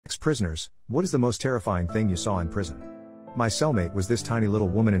Ex-prisoners, what is the most terrifying thing you saw in prison? My cellmate was this tiny little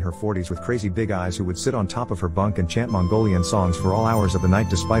woman in her 40s with crazy big eyes who would sit on top of her bunk and chant Mongolian songs for all hours of the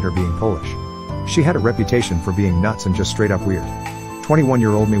night despite her being Polish. She had a reputation for being nuts and just straight up weird.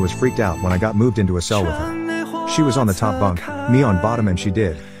 21-year-old me was freaked out when I got moved into a cell with her. She was on the top bunk, me on bottom, and she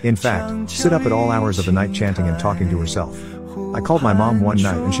did, in fact, sit up at all hours of the night chanting and talking to herself. I called my mom one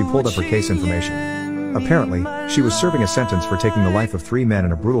night and she pulled up her case information. Apparently, she was serving a sentence for taking the life of 3 men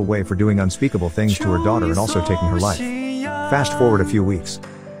in a brutal way for doing unspeakable things to her daughter and also taking her life. Fast forward a few weeks.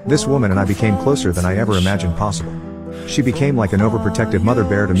 This woman and I became closer than I ever imagined possible. She became like an overprotective mother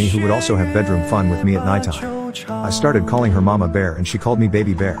bear to me who would also have bedroom fun with me at nighttime. I started calling her Mama Bear and she called me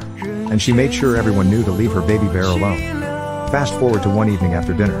Baby Bear. And she made sure everyone knew to leave her baby bear alone. Fast forward to one evening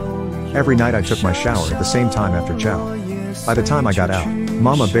after dinner. Every night I took my shower at the same time after chow. By the time I got out,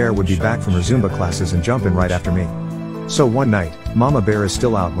 Mama Bear would be back from her Zumba classes and jump in right after me. So one night, Mama Bear is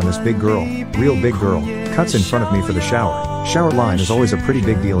still out when this big girl, real big girl, cuts in front of me for the shower. Shower line is always a pretty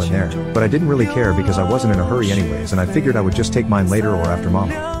big deal in there, but I didn't really care because I wasn't in a hurry anyways and I figured I would just take mine later or after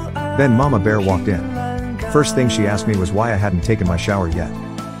Mama. Then Mama Bear walked in. First thing she asked me was why I hadn't taken my shower yet.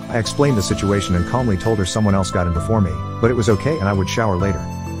 I explained the situation and calmly told her someone else got in before me, but it was okay and I would shower later.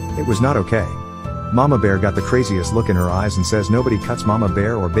 It was not okay. Mama Bear got the craziest look in her eyes and says nobody cuts Mama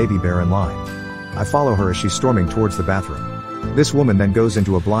Bear or Baby Bear in line. I follow her as she's storming towards the bathroom. This woman then goes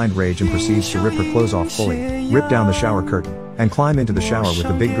into a blind rage and proceeds to rip her clothes off fully, rip down the shower curtain, and climb into the shower with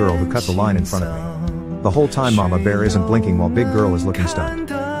the big girl who cut the line in front of me. The whole time Mama Bear isn't blinking while big girl is looking stunned.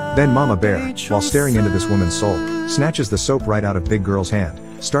 Then Mama Bear, while staring into this woman's soul, snatches the soap right out of big girl's hand,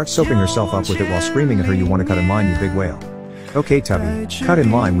 starts soaping herself up with it while screaming at her, "You wanna cut in line, you big whale." "Okay Tubby, cut in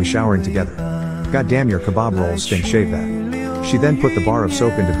line, we showering together." "God damn, your kebab rolls stink, shave that." She then put the bar of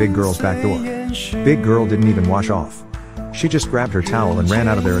soap into big girl's back door. Big girl didn't even wash off. She just grabbed her towel and ran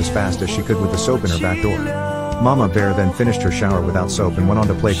out of there as fast as she could with the soap in her back door. Mama Bear then finished her shower without soap and went on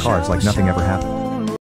to play cards like nothing ever happened.